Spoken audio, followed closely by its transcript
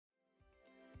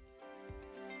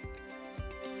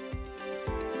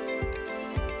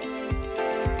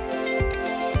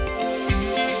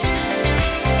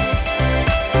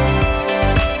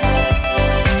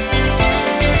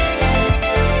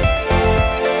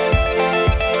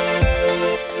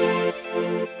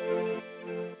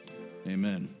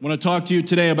I want to talk to you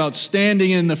today about standing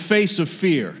in the face of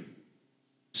fear.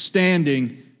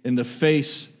 Standing in the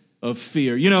face of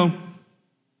fear. You know,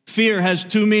 fear has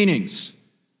two meanings.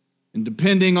 And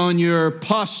depending on your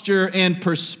posture and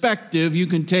perspective, you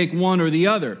can take one or the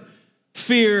other.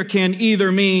 Fear can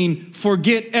either mean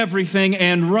forget everything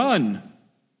and run,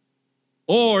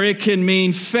 or it can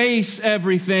mean face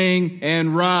everything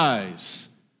and rise.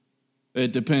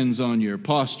 It depends on your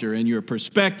posture and your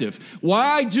perspective.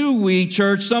 Why do we,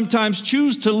 church, sometimes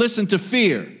choose to listen to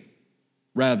fear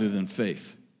rather than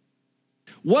faith?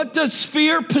 What does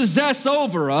fear possess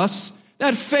over us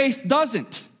that faith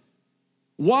doesn't?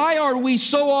 Why are we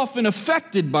so often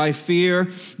affected by fear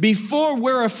before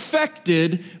we're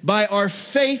affected by our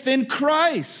faith in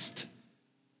Christ?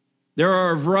 There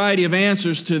are a variety of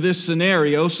answers to this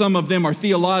scenario. Some of them are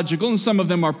theological and some of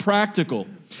them are practical.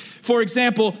 For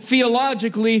example,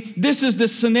 theologically, this is the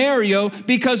scenario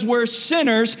because we're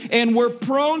sinners and we're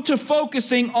prone to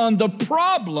focusing on the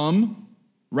problem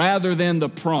rather than the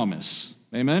promise.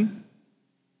 Amen?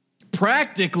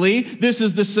 Practically, this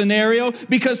is the scenario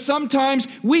because sometimes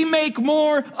we make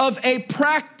more of a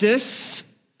practice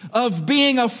of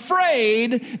being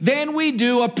afraid than we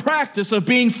do a practice of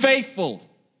being faithful.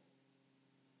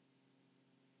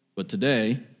 But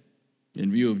today, in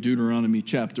view of Deuteronomy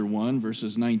chapter 1,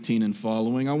 verses 19 and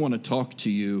following, I want to talk to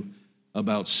you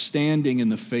about standing in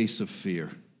the face of fear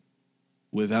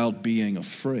without being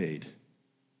afraid.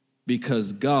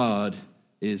 Because God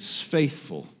is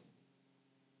faithful,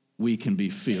 we can be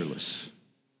fearless.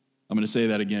 I'm going to say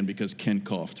that again because Ken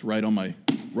coughed right on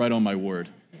my word.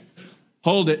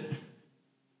 Hold it.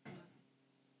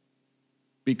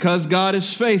 Because God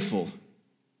is faithful,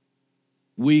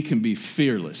 we can be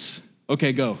fearless.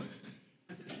 Okay, go.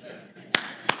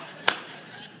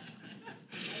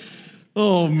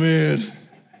 Oh, man.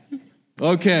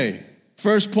 Okay,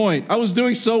 first point. I was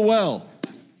doing so well.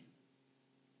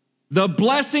 The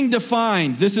blessing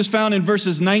defined. This is found in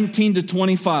verses 19 to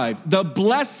 25. The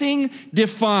blessing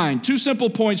defined. Two simple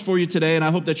points for you today, and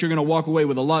I hope that you're going to walk away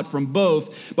with a lot from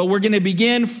both. But we're going to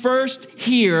begin first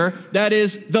here. That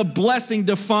is the blessing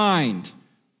defined.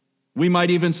 We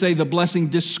might even say the blessing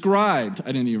described.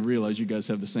 I didn't even realize you guys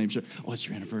have the same shirt. Oh, it's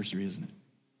your anniversary, isn't it?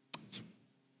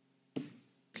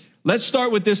 Let's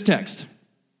start with this text.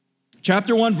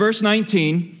 Chapter 1, verse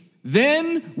 19.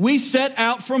 Then we set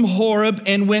out from Horeb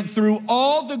and went through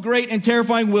all the great and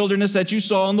terrifying wilderness that you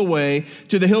saw on the way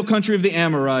to the hill country of the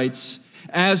Amorites,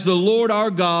 as the Lord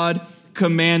our God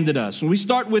commanded us. When we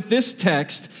start with this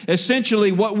text,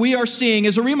 essentially what we are seeing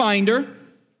is a reminder,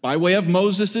 by way of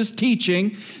Moses'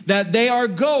 teaching, that they are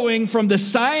going from the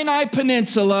Sinai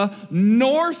Peninsula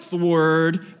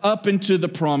northward up into the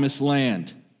Promised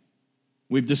Land.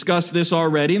 We've discussed this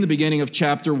already in the beginning of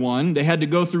chapter 1. They had to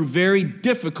go through very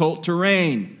difficult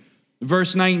terrain.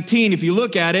 Verse 19, if you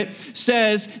look at it,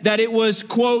 says that it was,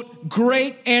 quote,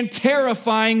 great and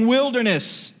terrifying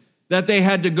wilderness that they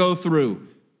had to go through.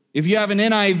 If you have an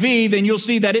NIV, then you'll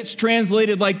see that it's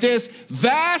translated like this: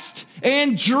 vast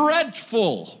and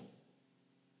dreadful.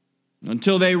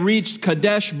 Until they reached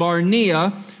Kadesh Barnea,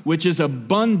 which is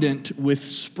abundant with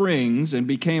springs and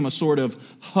became a sort of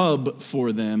hub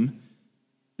for them.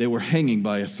 They were hanging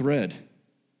by a thread.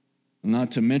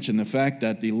 Not to mention the fact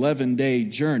that the 11-day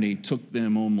journey took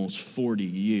them almost 40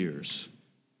 years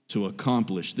to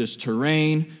accomplish. This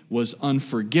terrain was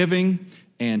unforgiving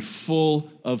and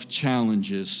full of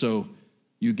challenges. So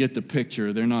you get the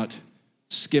picture. They're not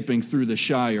skipping through the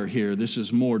Shire here. This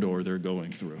is Mordor they're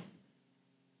going through.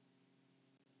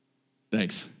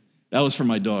 Thanks. That was for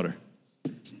my daughter.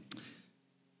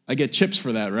 I get chips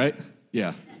for that, right?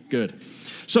 Yeah, good.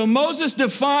 So Moses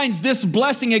defines this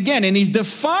blessing again, and he's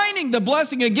defining the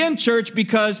blessing again, church,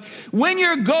 because when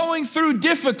you're going through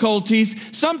difficulties,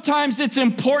 sometimes it's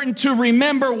important to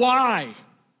remember why.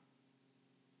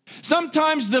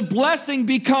 Sometimes the blessing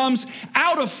becomes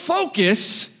out of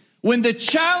focus when the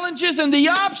challenges and the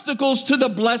obstacles to the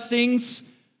blessings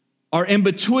are in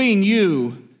between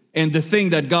you and the thing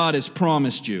that God has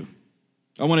promised you.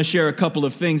 I want to share a couple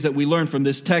of things that we learned from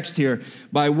this text here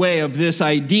by way of this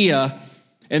idea.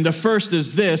 And the first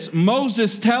is this: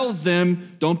 Moses tells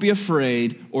them, don't be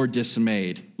afraid or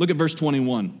dismayed. Look at verse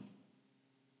 21.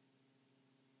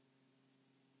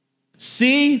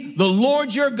 See, the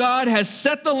Lord your God has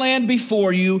set the land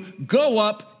before you. Go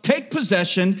up, take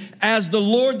possession, as the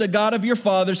Lord, the God of your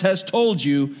fathers, has told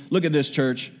you. Look at this,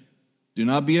 church. Do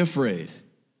not be afraid.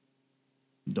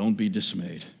 Don't be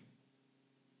dismayed.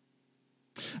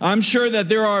 I'm sure that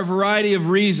there are a variety of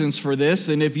reasons for this,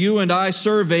 and if you and I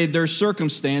surveyed their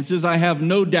circumstances, I have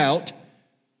no doubt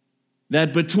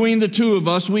that between the two of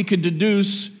us, we could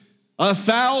deduce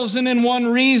 1,001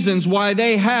 reasons why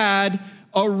they had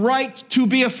a right to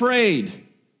be afraid,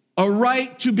 a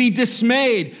right to be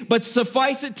dismayed. But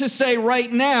suffice it to say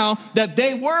right now that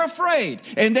they were afraid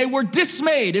and they were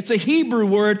dismayed. It's a Hebrew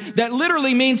word that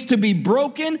literally means to be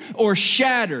broken or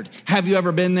shattered. Have you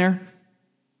ever been there?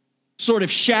 Sort of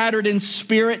shattered in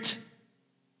spirit?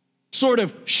 Sort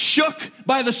of shook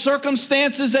by the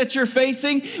circumstances that you're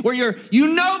facing, where you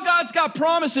know God's got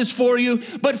promises for you,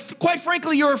 but quite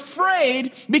frankly, you're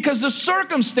afraid because the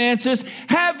circumstances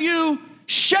have you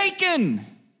shaken,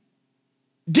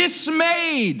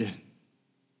 dismayed,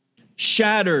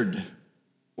 shattered.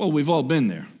 Well, we've all been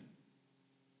there.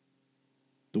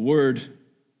 The word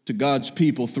to God's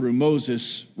people through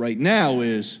Moses right now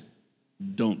is,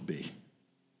 don't be.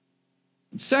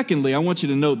 And secondly, I want you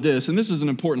to note this, and this is an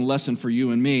important lesson for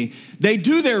you and me. They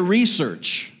do their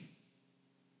research.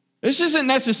 This isn't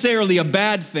necessarily a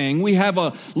bad thing. We have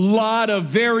a lot of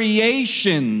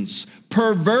variations,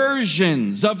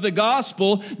 perversions of the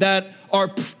gospel that are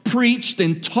preached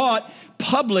and taught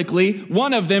publicly.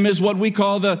 One of them is what we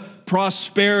call the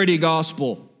prosperity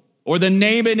gospel, or the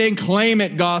name it and claim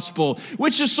it gospel,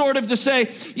 which is sort of to say,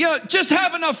 just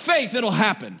have enough faith, it'll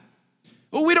happen.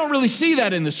 Well, we don't really see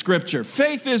that in the scripture.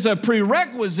 Faith is a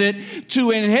prerequisite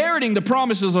to inheriting the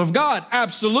promises of God,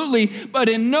 absolutely. But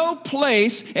in no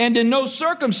place and in no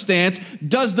circumstance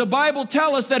does the Bible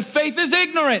tell us that faith is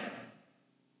ignorant,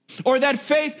 or that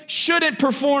faith shouldn't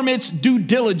perform its due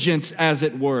diligence, as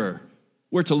it were.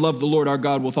 We're to love the Lord our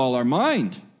God with all our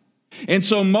mind. And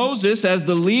so Moses, as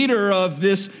the leader of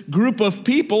this group of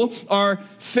people, are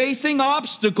facing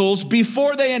obstacles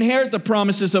before they inherit the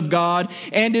promises of God,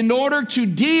 and in order to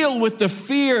deal with the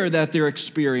fear that they're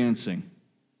experiencing,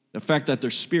 the fact that their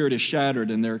spirit is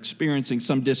shattered and they're experiencing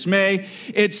some dismay,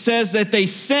 it says that they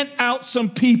sent out some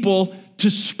people to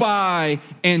spy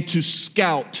and to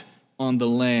scout on the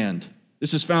land.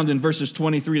 This is found in verses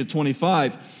 23 to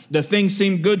 25. The thing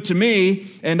seemed good to me,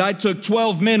 and I took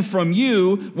 12 men from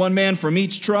you, one man from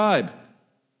each tribe.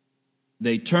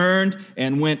 They turned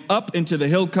and went up into the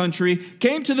hill country,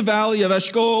 came to the valley of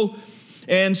Eshcol,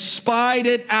 and spied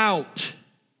it out.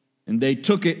 And they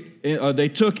took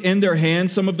in their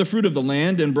hand some of the fruit of the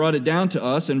land and brought it down to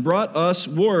us, and brought us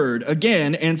word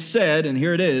again, and said, and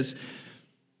here it is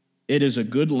a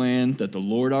good land that the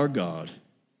Lord our God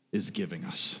is giving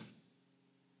us.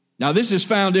 Now, this is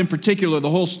found in particular,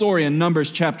 the whole story, in Numbers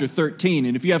chapter 13.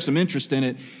 And if you have some interest in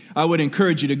it, I would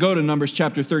encourage you to go to Numbers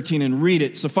chapter 13 and read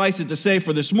it. Suffice it to say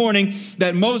for this morning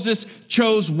that Moses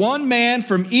chose one man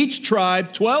from each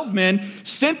tribe, 12 men,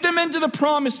 sent them into the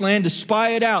promised land to spy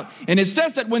it out. And it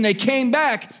says that when they came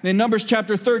back in Numbers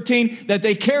chapter 13, that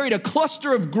they carried a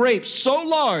cluster of grapes so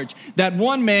large that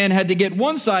one man had to get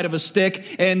one side of a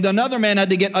stick and another man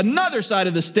had to get another side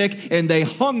of the stick, and they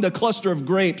hung the cluster of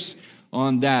grapes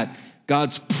on that.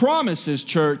 God's promises,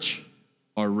 church,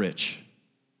 are rich.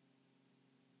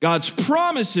 God's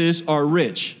promises are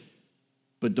rich,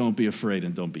 but don't be afraid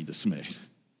and don't be dismayed.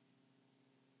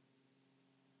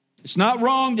 It's not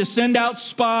wrong to send out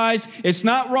spies. It's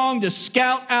not wrong to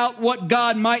scout out what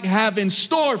God might have in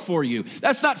store for you.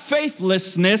 That's not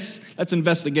faithlessness. That's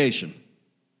investigation.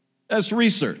 That's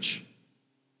research.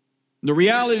 The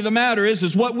reality of the matter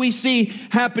is what we see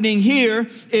happening here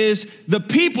is the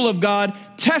people of God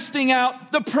testing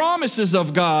out the promises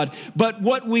of God. But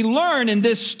what we learn in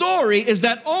this story is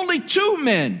that only two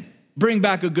men bring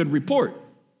back a good report,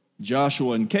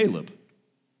 Joshua and Caleb.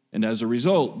 And as a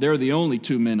result, they're the only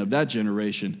two men of that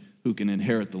generation who can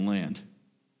inherit the land.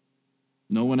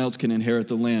 No one else can inherit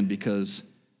the land because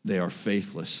they are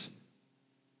faithless.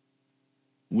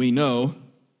 We know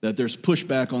that there's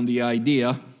pushback on the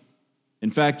idea. In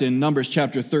fact, in Numbers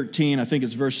chapter 13, I think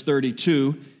it's verse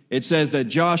 32, it says that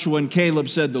Joshua and Caleb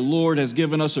said, the Lord has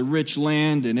given us a rich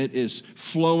land and it is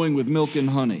flowing with milk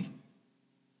and honey,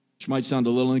 which might sound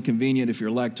a little inconvenient if you're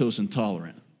lactose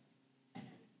intolerant.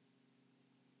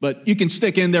 But you can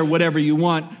stick in there whatever you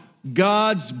want.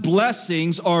 God's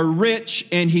blessings are rich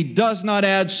and he does not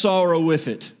add sorrow with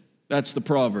it. That's the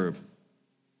proverb.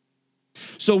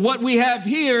 So what we have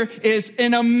here is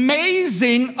an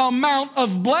amazing amount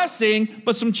of blessing,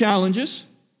 but some challenges.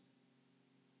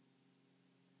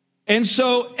 And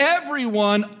so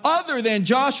everyone other than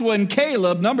Joshua and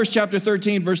Caleb, Numbers chapter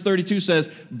 13, verse 32 says,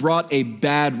 brought a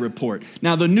bad report.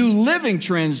 Now the New Living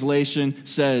Translation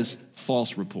says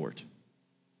false report.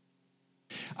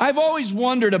 I've always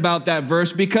wondered about that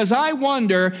verse because I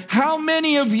wonder how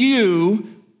many of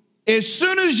you, as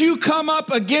soon as you come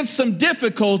up against some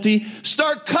difficulty,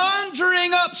 start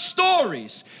conjuring up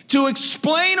stories to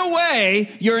explain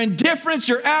away your indifference,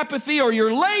 your apathy, or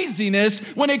your laziness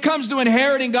when it comes to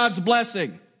inheriting God's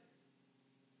blessing.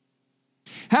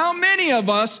 How many of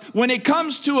us, when it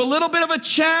comes to a little bit of a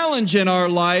challenge in our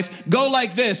life, go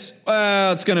like this,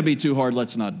 well, it's going to be too hard,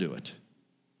 let's not do it.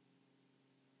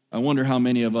 I wonder how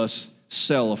many of us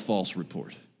sell a false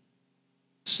report,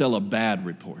 sell a bad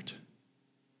report,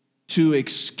 to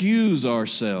excuse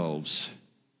ourselves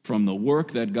from the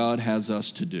work that God has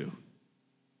us to do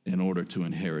in order to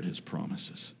inherit his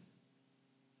promises.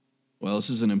 Well, this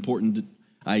is an important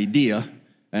idea,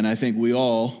 and I think we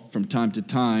all, from time to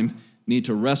time, need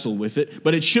to wrestle with it,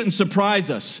 but it shouldn't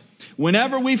surprise us.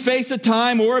 Whenever we face a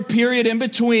time or a period in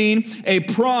between a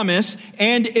promise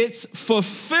and its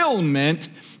fulfillment,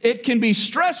 it can be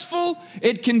stressful,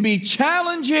 it can be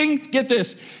challenging, get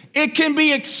this, it can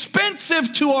be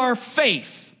expensive to our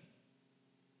faith.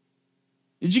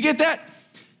 Did you get that?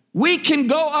 We can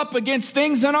go up against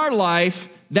things in our life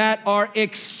that are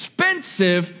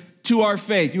expensive to our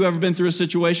faith. You ever been through a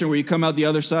situation where you come out the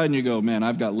other side and you go, man,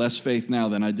 I've got less faith now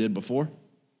than I did before?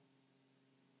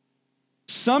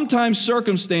 Sometimes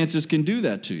circumstances can do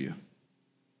that to you.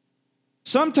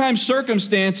 Sometimes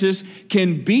circumstances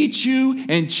can beat you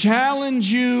and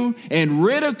challenge you and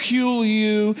ridicule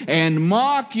you and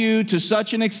mock you to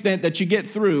such an extent that you get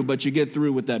through, but you get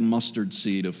through with that mustard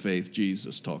seed of faith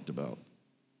Jesus talked about.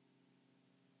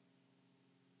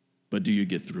 But do you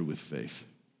get through with faith?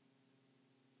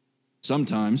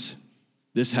 Sometimes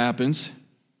this happens,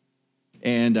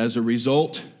 and as a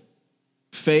result,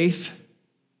 faith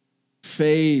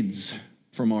fades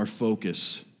from our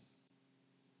focus.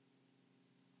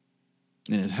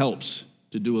 And it helps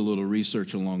to do a little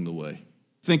research along the way.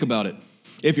 Think about it.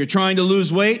 If you're trying to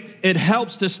lose weight, it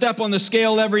helps to step on the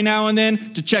scale every now and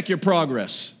then to check your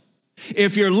progress.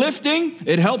 If you're lifting,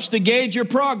 it helps to gauge your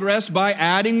progress by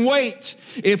adding weight.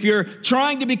 If you're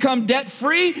trying to become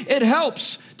debt-free, it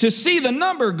helps to see the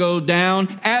number go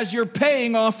down as you're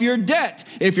paying off your debt.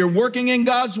 If you're working in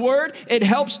God's Word, it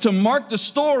helps to mark the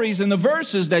stories and the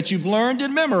verses that you've learned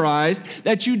and memorized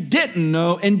that you didn't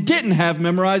know and didn't have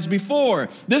memorized before.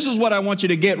 This is what I want you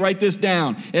to get. Write this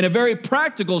down. In a very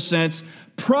practical sense,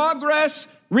 progress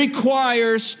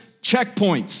requires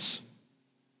checkpoints.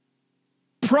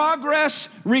 Progress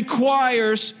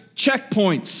requires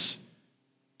checkpoints.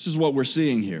 This is what we're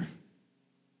seeing here.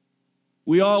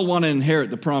 We all want to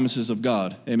inherit the promises of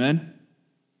God. Amen?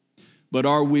 But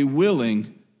are we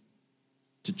willing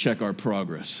to check our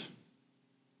progress?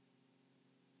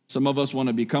 Some of us want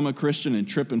to become a Christian and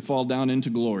trip and fall down into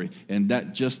glory, and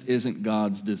that just isn't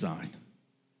God's design.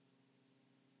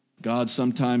 God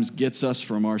sometimes gets us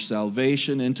from our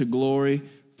salvation into glory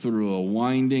through a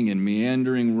winding and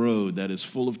meandering road that is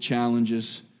full of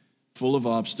challenges, full of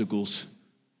obstacles,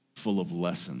 full of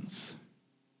lessons.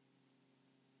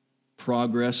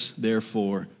 Progress,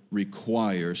 therefore,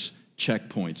 requires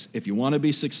checkpoints. If you want to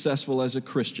be successful as a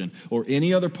Christian or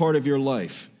any other part of your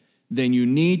life, then you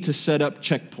need to set up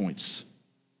checkpoints.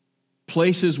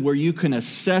 Places where you can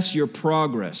assess your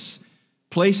progress.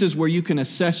 Places where you can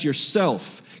assess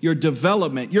yourself, your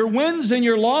development, your wins and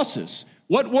your losses.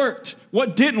 What worked?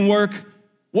 What didn't work?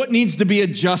 What needs to be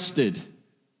adjusted?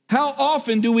 How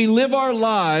often do we live our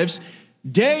lives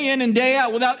day in and day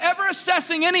out without ever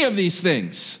assessing any of these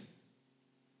things?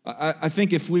 I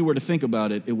think if we were to think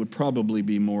about it, it would probably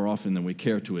be more often than we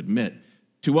care to admit.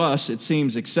 To us, it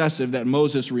seems excessive that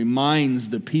Moses reminds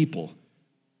the people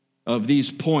of these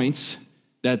points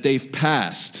that they've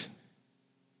passed.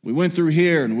 We went through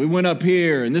here, and we went up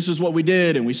here, and this is what we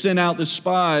did, and we sent out the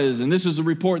spies, and this is the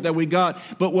report that we got.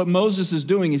 But what Moses is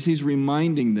doing is he's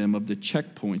reminding them of the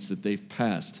checkpoints that they've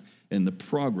passed and the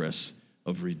progress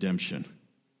of redemption.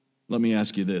 Let me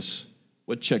ask you this.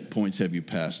 What checkpoints have you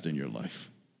passed in your life?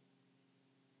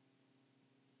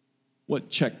 What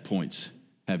checkpoints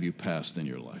have you passed in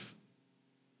your life?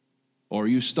 Or are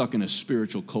you stuck in a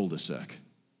spiritual cul-de-sac?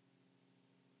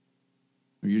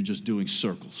 Or you're just doing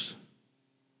circles?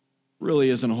 Really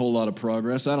isn't a whole lot of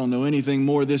progress. I don't know anything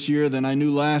more this year than I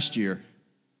knew last year.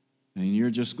 And you're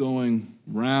just going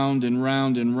round and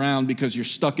round and round because you're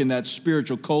stuck in that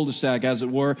spiritual cul-de-sac, as it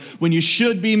were, when you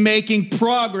should be making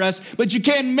progress. But you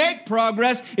can't make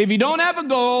progress if you don't have a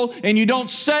goal and you don't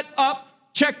set up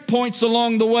checkpoints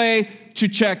along the way to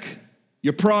check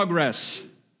your progress.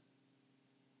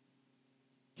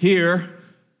 Here,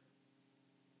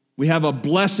 we have a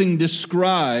blessing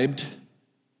described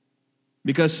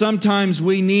because sometimes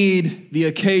we need the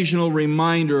occasional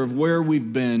reminder of where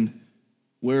we've been,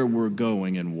 where we're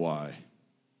going, and why.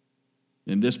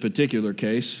 In this particular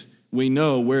case, we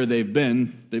know where they've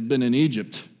been. They've been in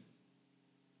Egypt,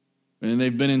 and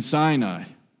they've been in Sinai,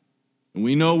 And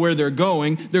we know where they're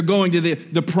going. They're going to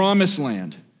the promised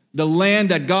land, the land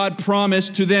that God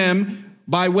promised to them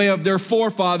by way of their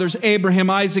forefathers, Abraham,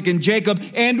 Isaac, and Jacob.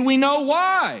 And we know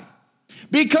why.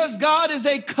 Because God is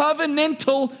a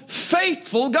covenantal,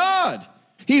 faithful God.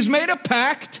 He's made a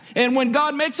pact, and when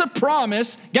God makes a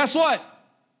promise, guess what?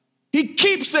 He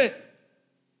keeps it.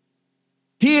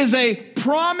 He is a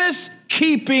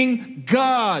promise-keeping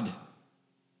God.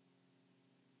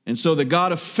 And so the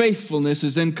God of faithfulness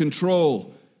is in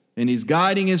control, and he's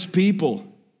guiding his people.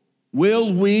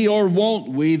 Will we or won't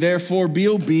we therefore be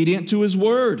obedient to his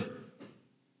word?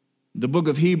 The book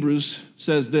of Hebrews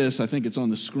says this, I think it's on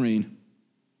the screen.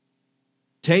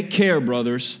 Take care,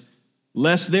 brothers,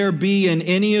 lest there be in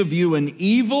any of you an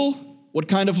evil, what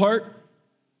kind of heart?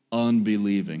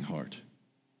 Unbelieving heart,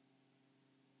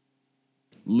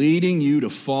 leading you to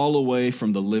fall away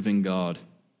from the living God.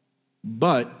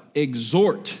 But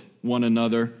exhort one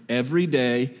another every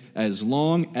day as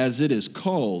long as it is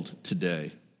called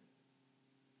today,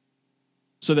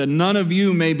 so that none of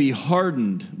you may be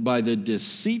hardened by the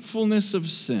deceitfulness of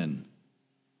sin.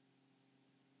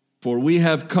 For we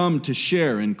have come to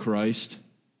share in Christ.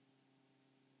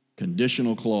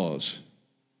 Conditional clause.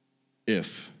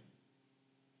 If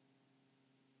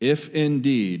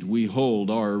indeed we hold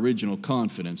our original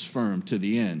confidence firm to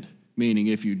the end, meaning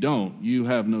if you don't, you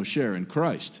have no share in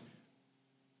Christ.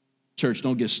 Church,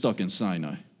 don't get stuck in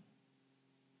Sinai.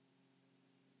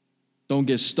 Don't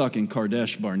get stuck in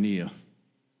Kadesh Barnea.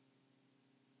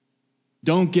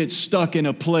 Don't get stuck in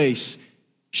a place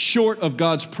short of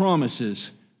God's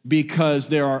promises because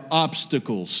there are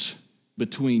obstacles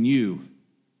between you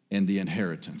and the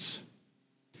inheritance.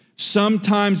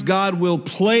 Sometimes God will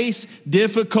place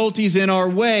difficulties in our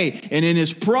way, and in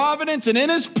his providence and in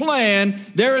his plan,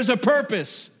 there is a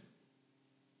purpose.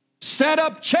 Set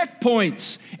up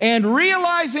checkpoints and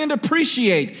realize and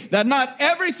appreciate that not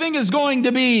everything is going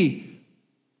to be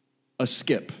a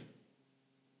skip.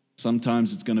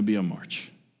 Sometimes it's going to be a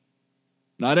march.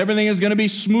 Not everything is going to be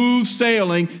smooth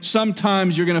sailing.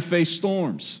 Sometimes you're going to face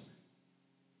storms.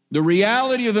 The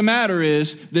reality of the matter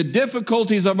is the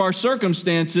difficulties of our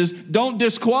circumstances don't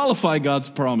disqualify God's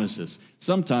promises.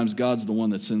 Sometimes God's the one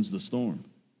that sends the storm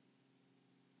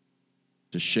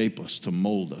to shape us, to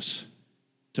mold us,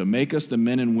 to make us the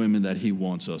men and women that he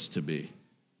wants us to be.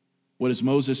 What does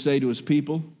Moses say to his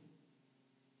people?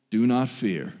 Do not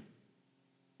fear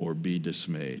or be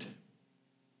dismayed.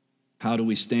 How do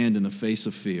we stand in the face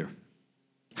of fear?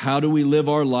 How do we live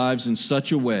our lives in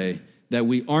such a way that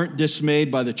we aren't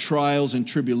dismayed by the trials and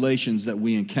tribulations that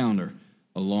we encounter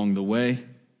along the way?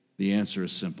 The answer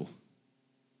is simple.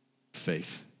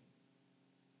 Faith.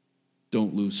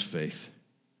 Don't lose faith.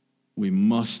 We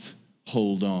must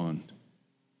hold on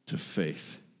to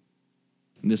faith.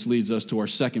 And this leads us to our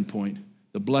second point.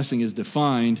 The blessing is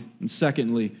defined, and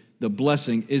secondly, the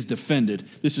blessing is defended.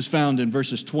 This is found in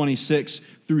verses 26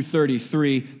 through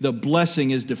 33. The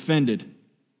blessing is defended.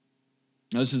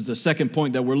 Now, this is the second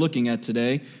point that we're looking at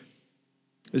today.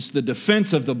 It's the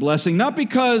defense of the blessing, not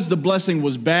because the blessing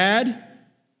was bad,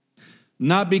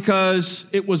 not because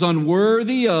it was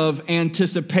unworthy of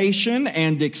anticipation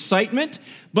and excitement,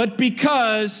 but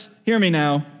because, hear me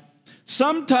now,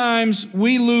 sometimes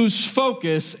we lose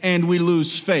focus and we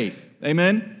lose faith.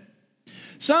 Amen?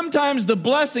 Sometimes the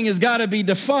blessing has got to be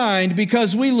defined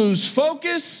because we lose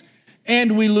focus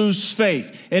and we lose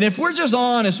faith. And if we're just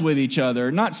honest with each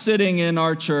other, not sitting in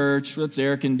our church that's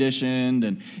air conditioned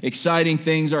and exciting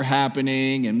things are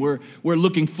happening and we're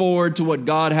looking forward to what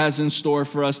God has in store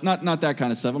for us, not that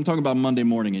kind of stuff. I'm talking about Monday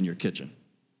morning in your kitchen.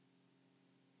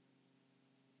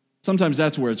 Sometimes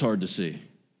that's where it's hard to see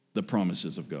the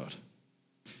promises of God.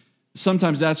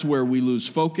 Sometimes that's where we lose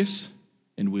focus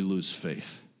and we lose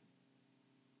faith.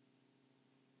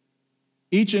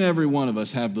 Each and every one of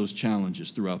us have those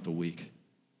challenges throughout the week.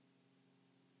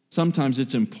 Sometimes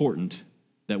it's important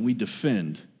that we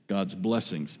defend God's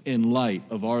blessings in light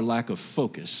of our lack of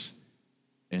focus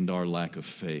and our lack of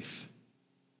faith.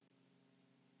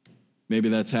 Maybe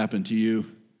that's happened to you.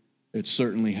 It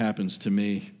certainly happens to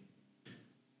me.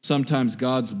 Sometimes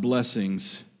God's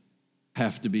blessings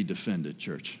have to be defended,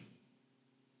 church.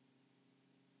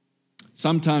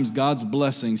 Sometimes God's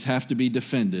blessings have to be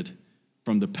defended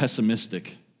from the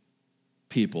pessimistic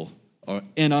people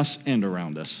in us and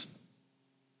around us.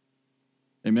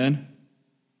 Amen?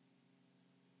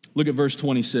 Look at verse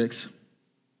 26.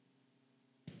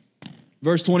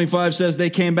 Verse 25 says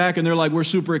they came back and they're like, we're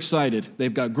super excited.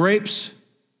 They've got grapes.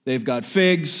 They've got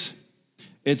figs.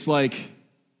 It's like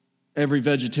every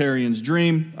vegetarian's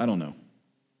dream. I don't know.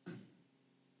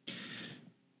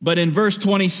 But in verse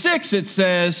 26 it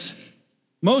says,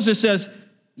 Moses says,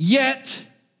 yet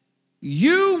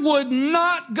you would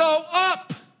not go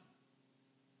up.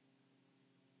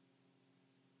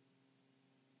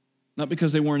 Not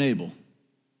because they weren't able.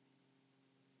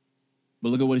 But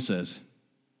look at what he says.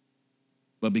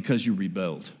 But because you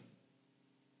rebelled.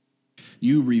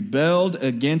 You rebelled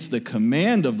against the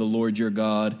command of the Lord your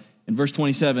God. In verse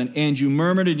 27, and you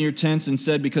murmured in your tents and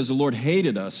said, because the Lord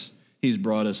hated us, he's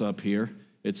brought us up here,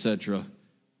 etc.,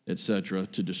 etc.,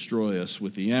 to destroy us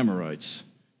with the Amorites.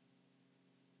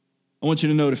 I want you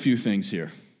to note a few things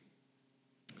here.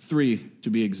 3 to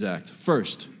be exact.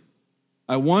 First,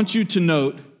 I want you to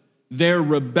note their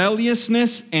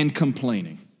rebelliousness and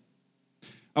complaining.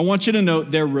 I want you to note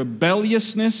their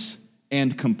rebelliousness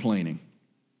and complaining.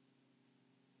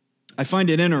 I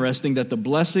find it interesting that the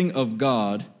blessing of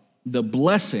God, the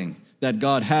blessing that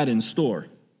God had in store,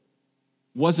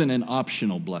 wasn't an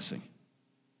optional blessing.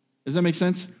 Does that make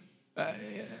sense?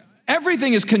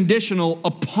 Everything is conditional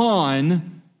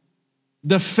upon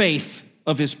the faith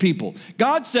of his people.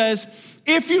 God says,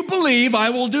 if you believe, I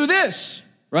will do this,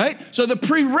 right? So the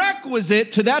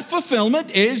prerequisite to that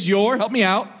fulfillment is your, help me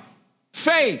out,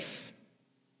 faith.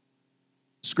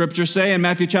 Scriptures say in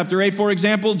Matthew chapter 8, for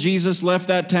example, Jesus left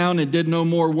that town and did no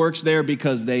more works there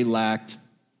because they lacked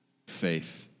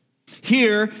faith.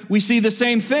 Here, we see the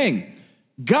same thing.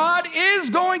 God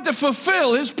is going to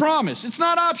fulfill his promise. It's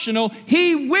not optional.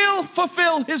 He will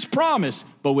fulfill his promise.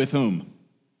 But with whom?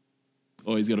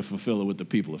 Oh, he's going to fulfill it with the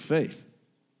people of faith.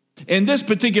 In this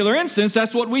particular instance,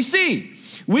 that's what we see.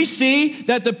 We see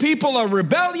that the people are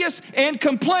rebellious and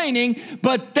complaining,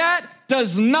 but that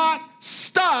does not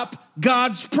stop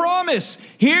God's promise.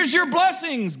 Here's your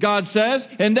blessings, God says,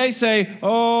 and they say,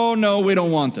 oh, no, we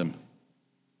don't want them.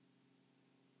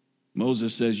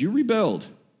 Moses says, you rebelled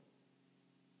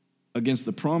against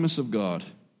the promise of God.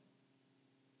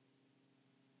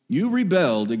 You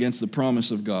rebelled against the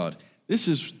promise of God. This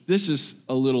is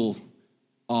a little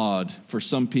odd for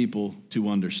some people to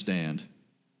understand.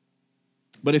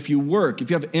 But if you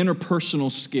have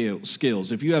interpersonal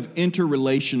skills, if you have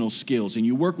interrelational skills, and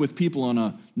you work with people on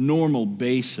a normal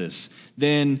basis,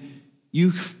 then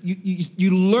you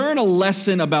learn a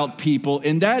lesson about people,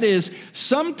 and that is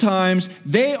sometimes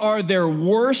they are their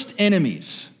worst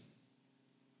enemies.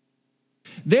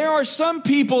 There are some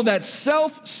people that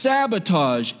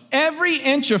self-sabotage every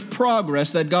inch of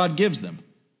progress that God gives them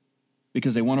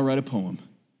because they want to write a poem.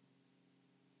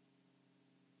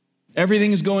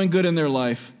 Everything is going good in their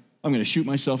life. I'm going to shoot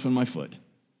myself in my foot.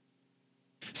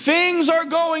 Things are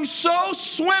going so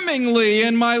swimmingly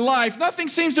in my life. Nothing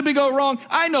seems to be going wrong.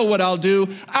 I know what I'll do.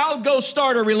 I'll go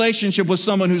start a relationship with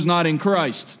someone who's not in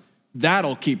Christ.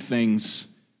 That'll keep things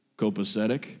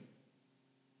copacetic.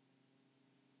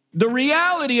 The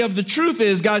reality of the truth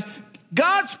is, guys,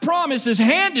 God's promise is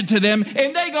handed to them,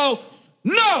 and they go,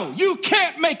 no, you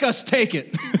can't make us take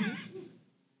it.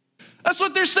 That's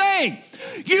what they're saying.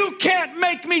 You can't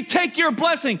make me take your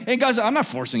blessing. And guys, I'm not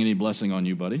forcing any blessing on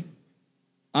you, buddy.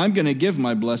 I'm going to give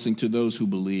my blessing to those who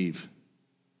believe.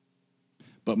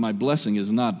 But my blessing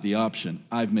is not the option.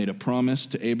 I've made a promise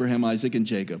to Abraham, Isaac, and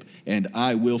Jacob, and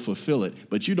I will fulfill it.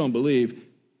 But you don't believe,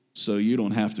 so you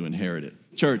don't have to inherit it.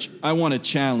 Church, I want to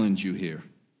challenge you here.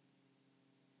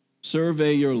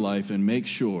 Survey your life and make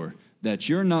sure that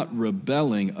you're not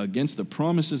rebelling against the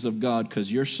promises of God because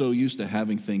you're so used to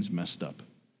having things messed up.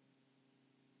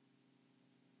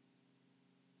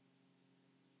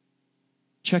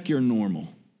 Check your normal.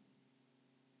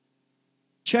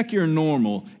 Check your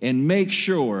normal and make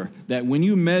sure that when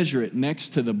you measure it next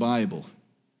to the Bible,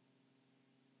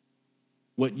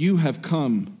 what you have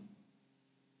come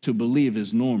to believe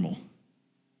is normal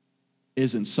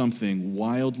isn't something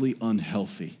wildly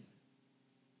unhealthy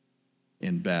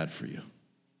and bad for you.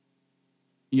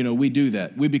 You know, we do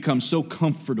that. We become so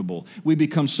comfortable. We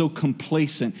become so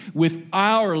complacent with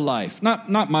our life. Not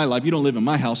my life. You don't live in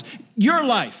my house. Your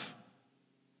life.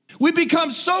 We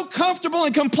become so comfortable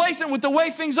and complacent with the way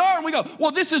things are, and we go,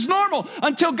 well, this is normal,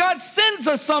 until God sends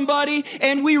us somebody,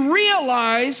 and we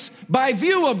realize by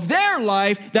view of their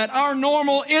life that our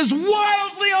normal is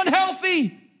wildly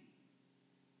unhealthy.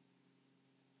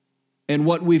 And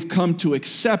what we've come to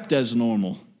accept as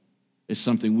normal is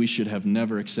something we should have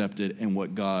never accepted, and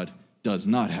what God does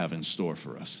not have in store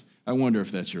for us. I wonder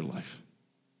if that's your life.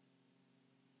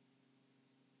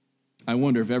 I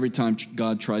wonder if every time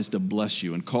God tries to bless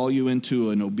you and call you into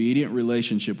an obedient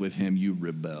relationship with him, you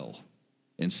rebel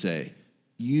and say,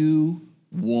 you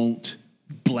won't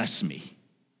bless me.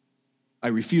 I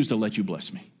refuse to let you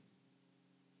bless me.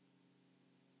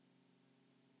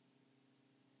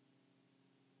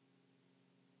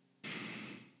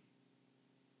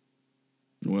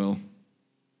 Well,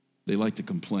 they like to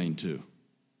complain too.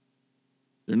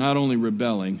 They're not only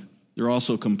rebelling, they're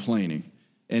also complaining.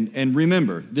 And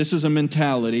remember, this is a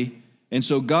mentality, and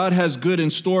so God has good in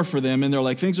store for them, and they're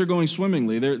like, things are going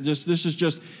swimmingly. This is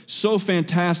just so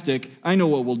fantastic. I know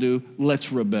what we'll do. Let's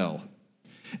rebel.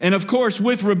 And of course,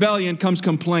 with rebellion comes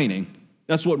complaining.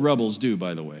 That's what rebels do,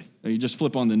 by the way. You just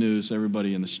flip on the news,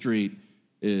 everybody in the street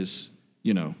is,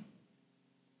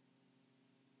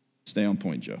 stay on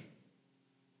point, Joe.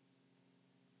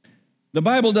 The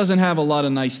Bible doesn't have a lot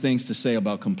of nice things to say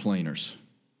about complainers.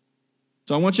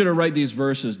 So I want you to write these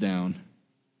verses down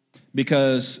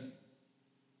because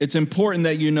it's important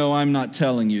that you know I'm not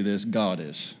telling you this, God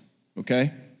is.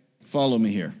 Okay? Follow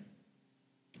me here.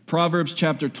 Proverbs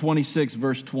chapter 26,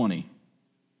 verse 20.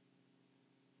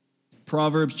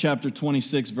 Proverbs chapter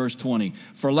 26, verse 20.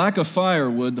 For lack of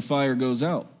firewood, the fire goes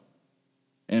out.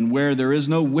 And where there is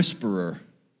no whisperer,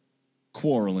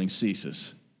 quarreling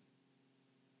ceases.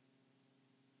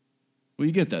 Well,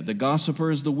 you get that. The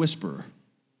gossiper is the whisperer.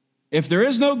 If there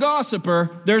is no gossiper,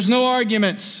 there's no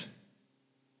arguments.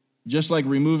 Just like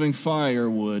removing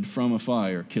firewood from a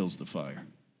fire kills the fire.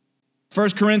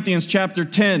 1 Corinthians chapter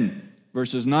 10,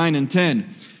 verses 9 and 10.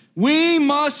 We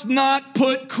must not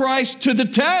put Christ to the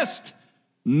test,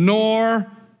 nor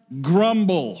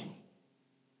grumble.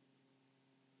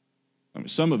 I mean,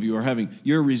 some of you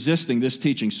you're resisting this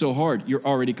teaching so hard, you're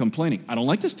already complaining. I don't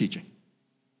like this teaching.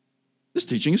 This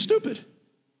teaching is stupid.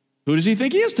 Who does he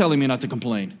think he is telling me not to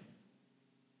complain?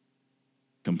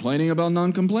 Complaining about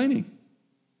non-complaining.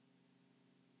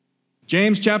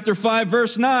 James chapter 5,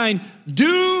 verse 9,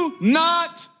 do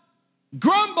not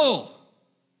grumble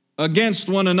against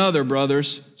one another,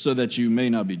 brothers, so that you may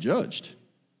not be judged.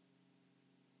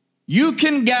 You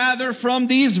can gather from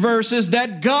these verses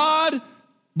that God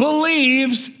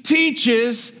believes,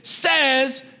 teaches,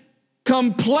 says,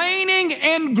 complaining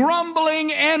and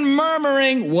grumbling and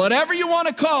murmuring, whatever you want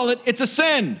to call it, it's a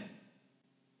sin.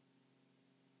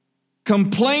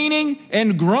 Complaining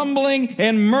and grumbling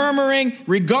and murmuring,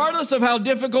 regardless of how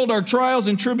difficult our trials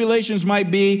and tribulations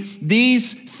might be,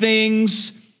 these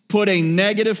things put a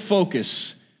negative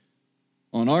focus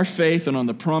on our faith and on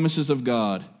the promises of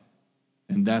God,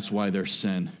 and that's why they're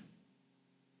sin.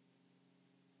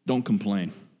 Don't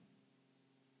complain.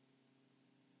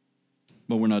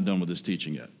 But we're not done with this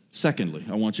teaching yet. Secondly,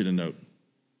 I want you to note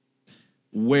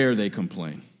where they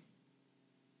complain.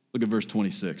 Look at verse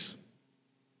 26.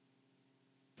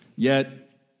 Yet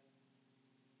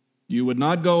you would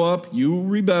not go up, you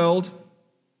rebelled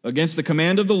against the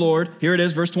command of the Lord. Here it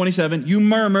is, verse 27. You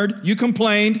murmured, you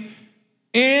complained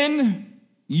in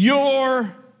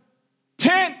your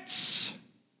tents.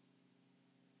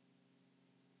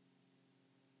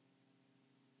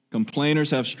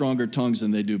 Complainers have stronger tongues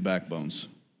than they do backbones.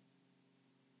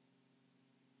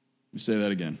 Let me say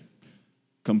that again.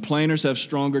 Complainers have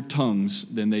stronger tongues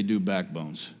than they do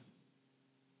backbones.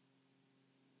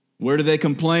 Where do they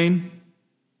complain?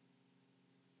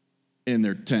 In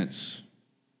their tents,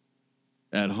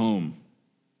 at home.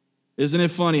 Isn't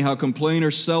it funny how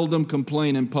complainers seldom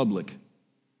complain in public?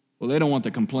 Well, they don't want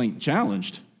the complaint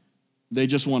challenged. They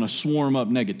just want to swarm up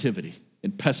negativity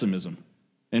and pessimism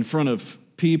in front of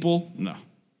people. No.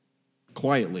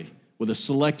 Quietly, with a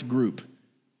select group,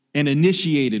 an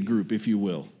initiated group, if you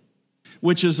will,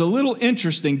 which is a little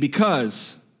interesting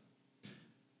because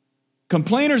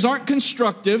complainers aren't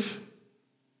constructive,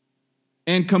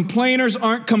 and complainers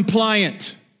aren't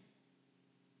compliant.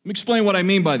 Let me explain what I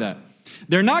mean by that.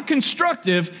 They're not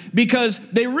constructive because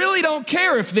they really don't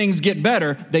care if things get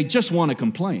better. They just want to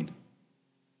complain.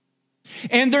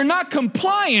 And they're not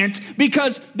compliant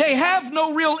because they have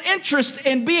no real interest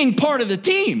in being part of the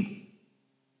team.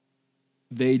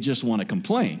 They just want to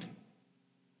complain.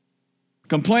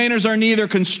 Complainers are neither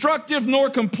constructive nor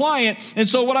compliant. And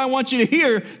so what I want you to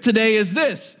hear today is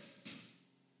this.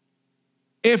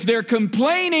 If they're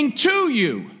complaining to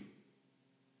you,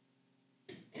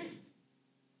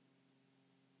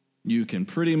 you can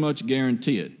pretty much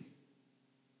guarantee it.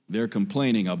 They're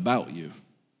complaining about you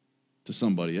to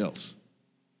somebody else.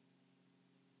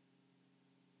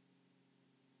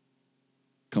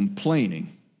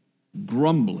 Complaining,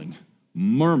 grumbling,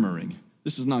 murmuring.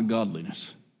 This is not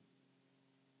godliness.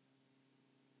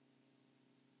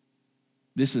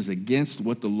 This is against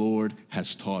what the Lord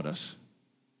has taught us,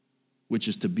 which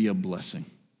is to be a blessing,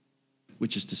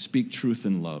 which is to speak truth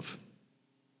in love,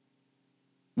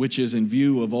 which is in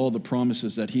view of all the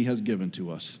promises that he has given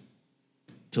to us,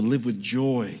 to live with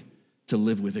joy, to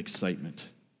live with excitement.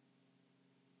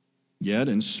 Yet,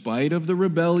 in spite of the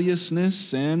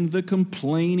rebelliousness and the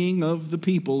complaining of the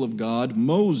people of God,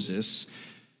 Moses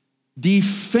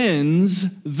defends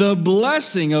the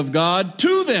blessing of God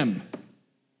to them.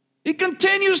 He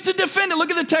continues to defend it.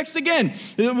 Look at the text again.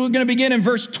 We're going to begin in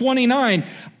verse 29.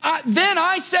 Then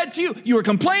I said to you, you were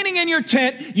complaining in your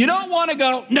tent. You don't want to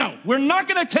go. No, we're not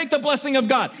going to take the blessing of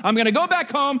God. I'm going to go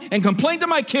back home and complain to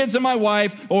my kids and my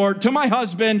wife or to my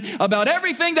husband about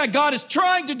everything that God is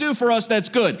trying to do for us that's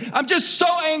good. I'm just so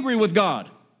angry with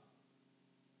God.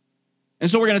 And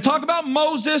so we're going to talk about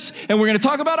Moses, and we're going to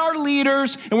talk about our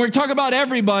leaders, and we're going to talk about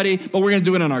everybody, but we're going to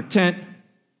do it in our tent.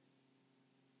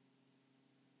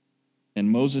 And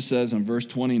Moses says in verse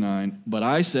 29, but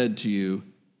I said to you,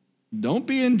 don't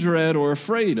be in dread or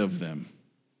afraid of them,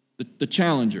 the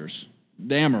challengers,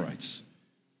 the Amorites.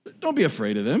 Don't be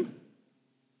afraid of them.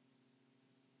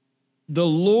 The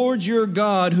Lord your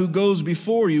God who goes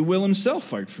before you will himself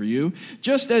fight for you,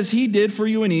 just as he did for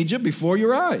you in Egypt before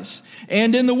your eyes,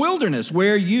 and in the wilderness,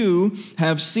 where you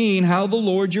have seen how the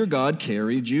Lord your God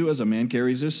carried you as a man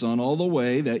carries his son all the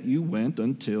way that you went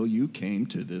until you came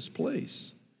to this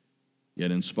place.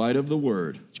 Yet in spite of the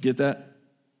word, did you get that?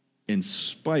 In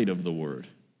spite of the word,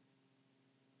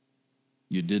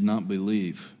 you did not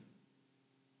believe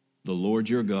the Lord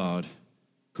your God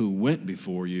who went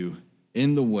before you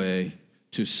in the way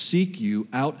to seek you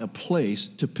out a place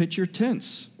to pitch your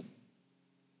tents.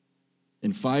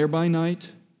 In fire by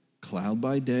night, cloud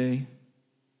by day,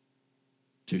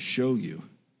 to show you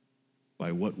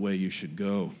by what way you should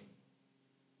go.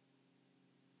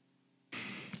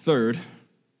 Third,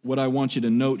 what I want you to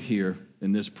note here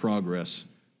in this progress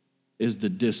is the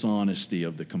dishonesty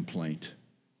of the complaint.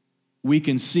 We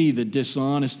can see the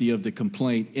dishonesty of the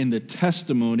complaint in the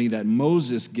testimony that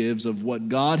Moses gives of what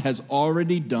God has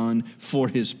already done for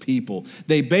his people.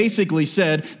 They basically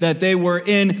said that they were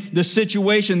in the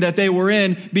situation that they were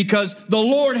in because the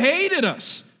Lord hated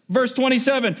us. Verse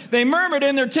 27, they murmured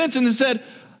in their tents and they said,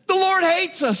 the Lord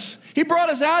hates us. He brought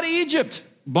us out of Egypt.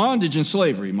 Bondage and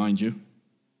slavery, mind you.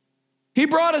 He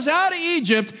brought us out of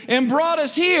Egypt and brought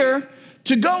us here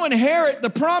to go inherit the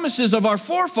promises of our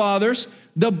forefathers,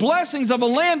 the blessings of a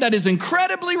land that is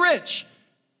incredibly rich,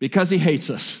 because he hates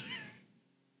us.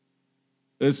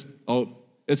 It's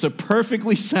a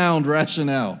perfectly sound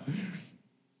rationale.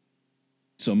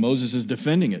 So Moses is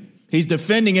defending it. He's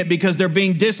defending it because they're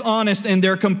being dishonest in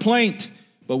their complaint.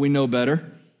 But we know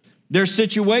better. Their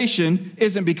situation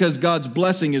isn't because God's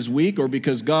blessing is weak or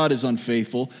because God is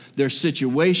unfaithful. Their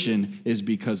situation is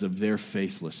because of their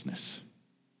faithlessness.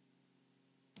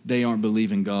 They aren't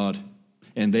believing God,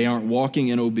 and they aren't walking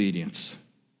in obedience.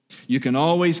 You can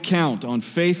always count on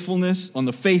faithfulness, on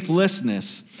the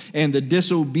faithlessness and the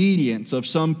disobedience of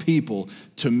some people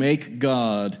to make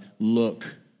God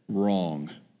look wrong.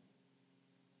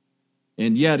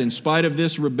 And yet, in spite of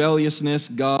this rebelliousness,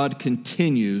 God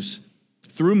continues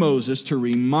through Moses to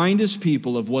remind his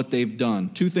people of what they've done.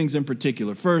 Two things in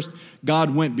particular. First,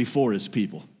 God went before his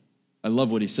people. I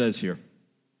love what he says here.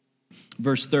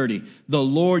 Verse 30, the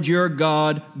Lord your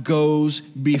God goes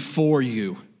before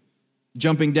you.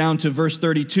 Jumping down to verse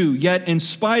 32, yet in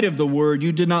spite of the word,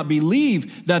 you did not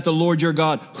believe that the Lord your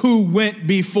God who went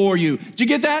before you. Did you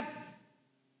get that?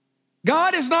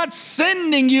 God is not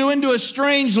sending you into a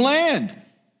strange land.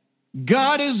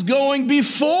 God is going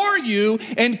before you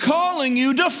and calling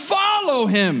you to follow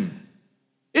him.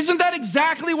 Isn't that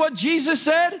exactly what Jesus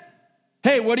said?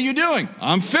 Hey, what are you doing?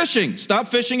 I'm fishing. Stop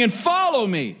fishing and follow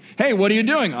me. Hey, what are you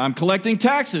doing? I'm collecting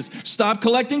taxes. Stop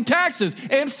collecting taxes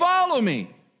and follow me.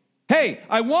 Hey,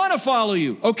 I want to follow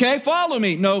you. Okay, follow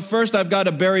me. No, first I've got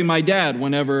to bury my dad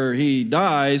whenever he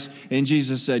dies. And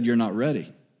Jesus said, you're not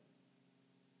ready.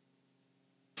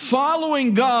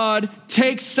 Following God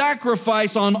takes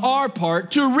sacrifice on our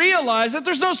part to realize that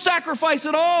there's no sacrifice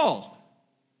at all.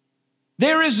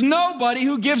 There is nobody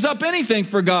who gives up anything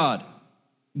for God.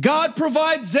 God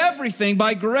provides everything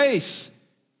by grace.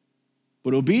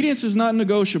 But obedience is not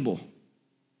negotiable.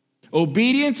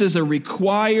 Obedience is a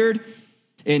required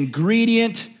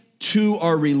ingredient to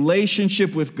our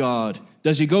relationship with God.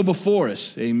 Does he go before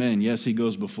us? Amen. Yes, he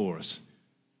goes before us.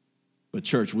 But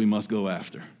church, we must go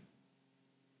after.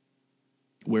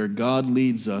 Where God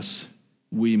leads us,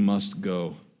 we must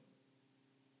go.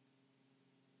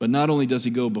 But not only does he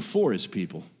go before his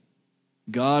people,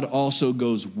 God also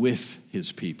goes with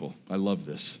his people. I love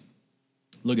this.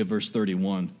 Look at verse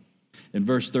 31. In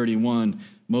verse 31,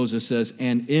 Moses says,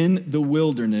 and in the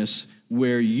wilderness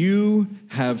where you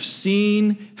have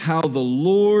seen how the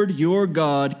Lord your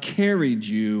God carried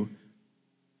you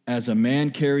as a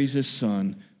man carries his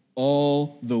son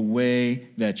all the way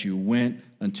that you went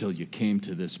until you came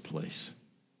to this place.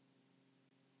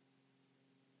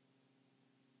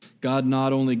 God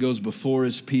not only goes before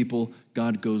his people,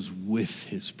 God goes with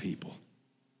his people.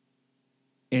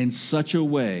 In such a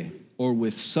way, or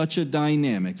with such a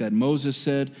dynamic, that Moses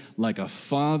said, like a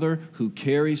father who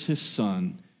carries his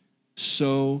son,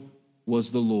 so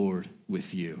was the Lord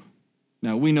with you.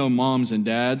 Now, we know moms and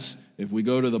dads, if we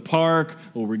go to the park,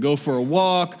 or we go for a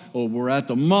walk, or we're at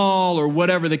the mall, or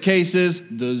whatever the case is,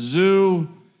 the zoo,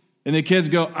 and the kids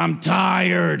go, I'm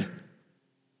tired.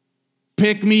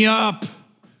 Pick me up.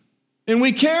 And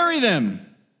we carry them.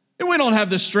 And we don't have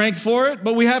the strength for it,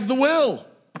 but we have the will.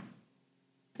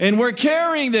 And we're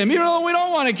carrying them, even though we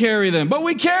don't want to carry them. But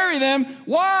we carry them.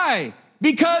 Why?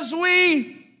 Because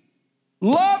we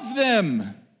love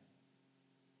them.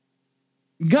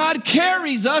 God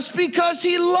carries us because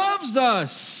he loves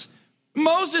us.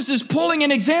 Moses is pulling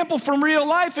an example from real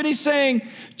life, and he's saying,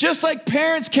 just like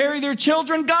parents carry their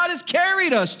children, God has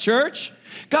carried us, church.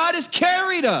 God has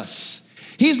carried us.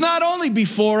 He's not only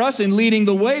before us and leading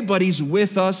the way, but he's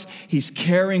with us, he's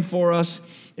caring for us,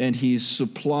 and he's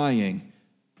supplying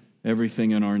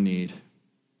everything in our need.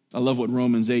 I love what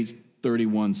Romans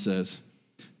 8:31 says.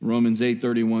 Romans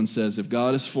 8:31 says, if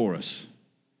God is for us,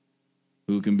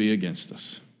 who can be against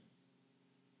us?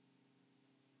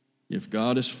 If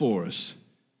God is for us,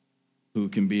 who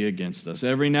can be against us?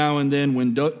 Every now and then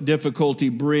when difficulty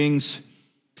brings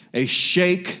a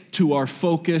shake to our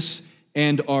focus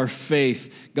and our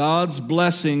faith, God's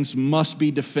blessings must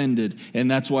be defended. And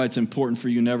that's why it's important for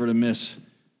you never to miss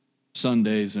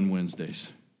Sundays and Wednesdays.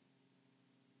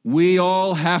 We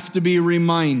all have to be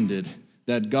reminded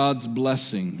that God's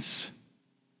blessings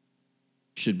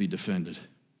should be defended.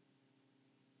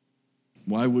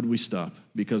 Why would we stop?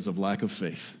 Because of lack of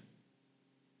faith.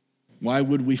 Why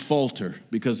would we falter?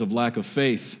 Because of lack of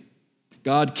faith.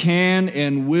 God can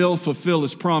and will fulfill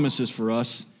his promises for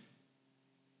us.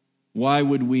 Why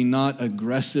would we not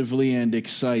aggressively and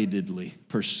excitedly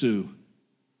pursue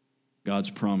God's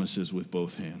promises with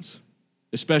both hands?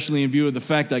 Especially in view of the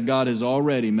fact that God has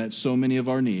already met so many of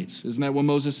our needs. Isn't that what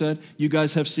Moses said? You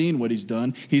guys have seen what he's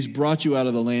done. He's brought you out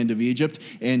of the land of Egypt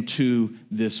and to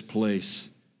this place.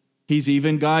 He's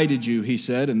even guided you, he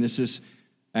said, and this is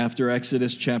after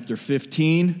Exodus chapter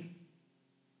 15.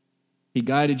 He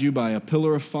guided you by a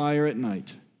pillar of fire at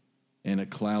night and a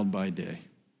cloud by day.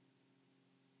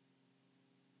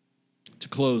 To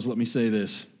close, let me say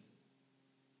this.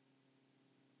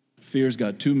 Fear's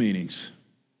got two meanings.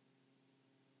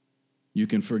 You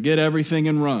can forget everything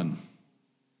and run,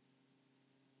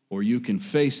 or you can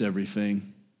face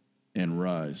everything and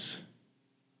rise.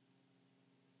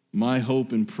 My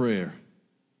hope and prayer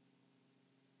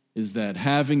is that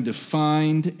having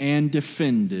defined and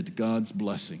defended God's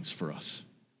blessings for us,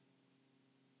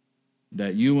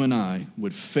 that you and I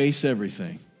would face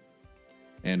everything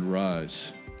and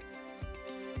rise.